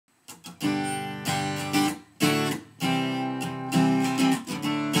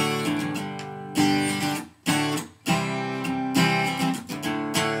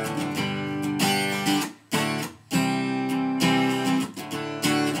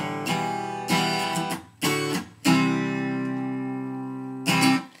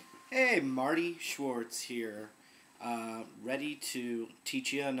Hey, Marty Schwartz here, ready to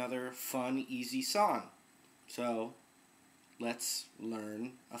teach you another fun, easy song. So, let's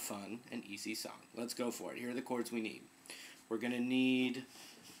learn a fun and easy song. Let's go for it. Here are the chords we need. We're going to need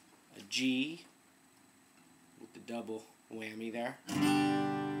a G with the double whammy there.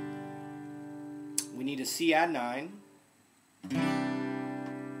 We need a C add 9.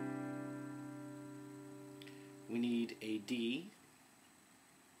 We need a D.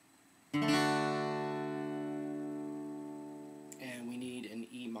 And we need an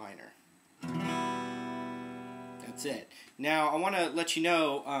E minor. That's it. Now I want to let you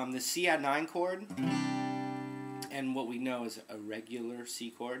know the C add 9 chord and what we know is a regular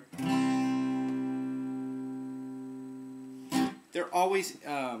C chord. They're always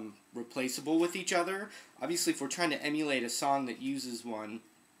replaceable with each other. Obviously, if we're trying to emulate a song that uses one,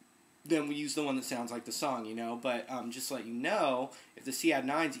 then we use the one that sounds like the song, you know. But just to let you know, if the C add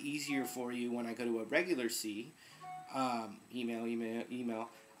 9 is easier for you when I go to a regular C, email,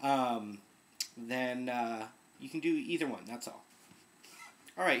 then you can do either one, that's all.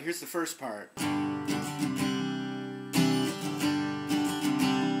 Alright, here's the first part.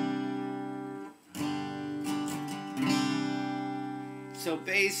 So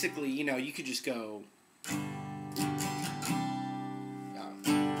basically, you know, you could just go...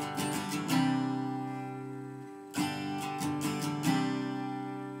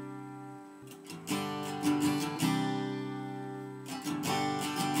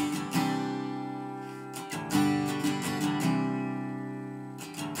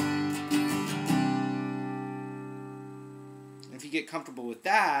 If you get comfortable with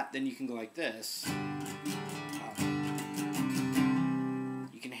that, then you can go like this.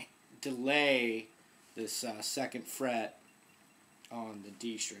 You can delay this second fret on the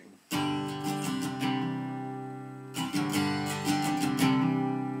D string.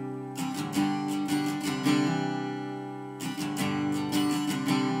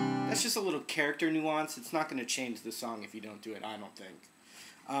 That's just a little character nuance. It's not going to change the song if you don't do it, I don't think.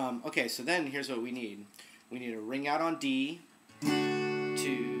 Okay, so then here's what we need. We need a ring out on D.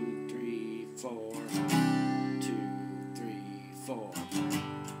 2, 3, 4. 2, 3, 4.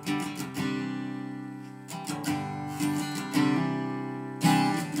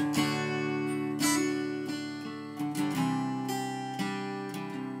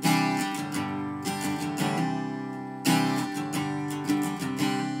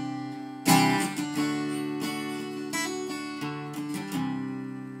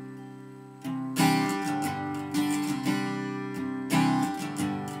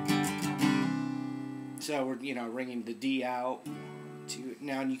 So we're, you know, ringing the D out.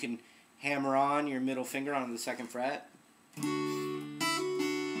 Now you can hammer on your middle finger on the second fret.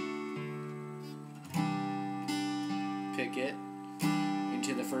 Pick it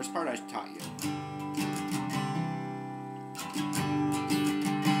into the first part I taught you.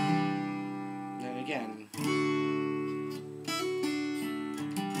 Then again.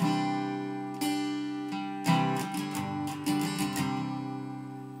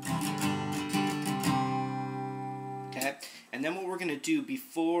 And then what we're going to do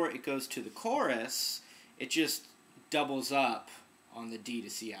before it goes to the chorus, it just doubles up on the D to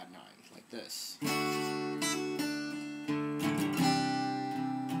C add 9, like this.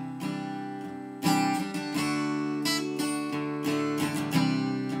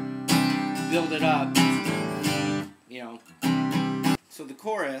 Build it up, you know. So the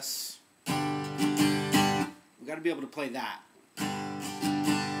chorus, we got to be able to play that.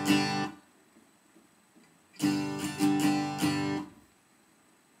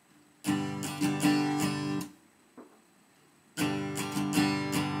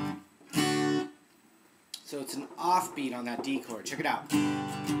 So it's an offbeat on that D chord. Check it out.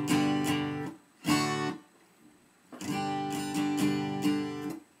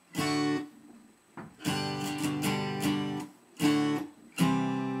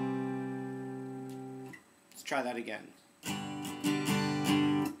 Let's try that again.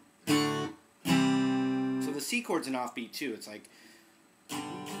 So the C chord's an offbeat too. It's like... You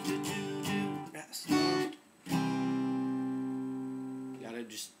gotta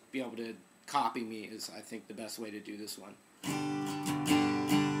just be able to copy me is, I think, the best way to do this one.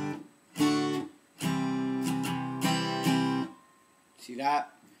 See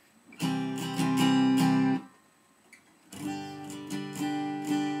that?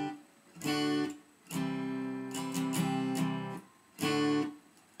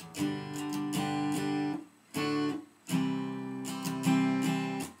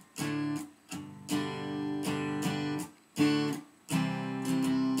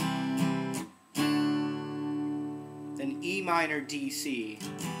 E minor, D, C.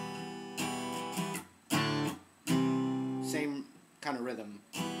 kind of rhythm.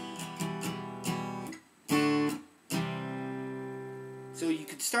 So you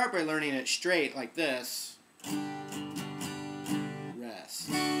could start by learning it straight like this. Rest.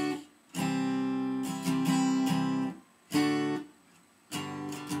 And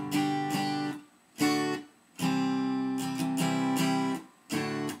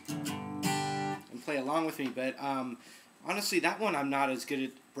play along with me, but honestly, that one I'm not as good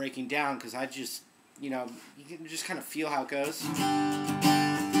at breaking down because I just, you can just kind of feel how it goes.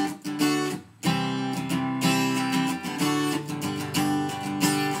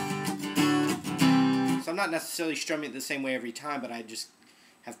 I'm not necessarily strumming it the same way every time, but I just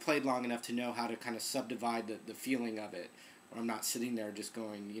have played long enough to know how to kind of subdivide the feeling of it. Where I'm not sitting there just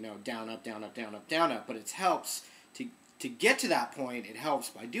going, down, up, down, up, down, up, down, up. But it helps to get to that point. It helps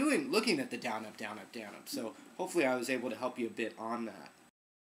by looking at the down, up, down, up, down, up. So hopefully I was able to help you a bit on that.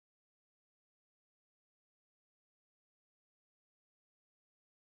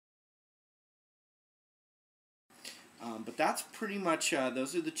 But that's pretty much,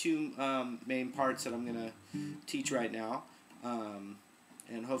 those are the two main parts that I'm going to teach right now.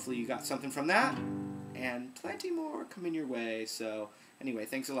 And hopefully you got something from that. And plenty more coming your way. So anyway,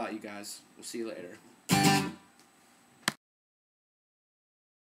 thanks a lot, you guys. We'll see you later.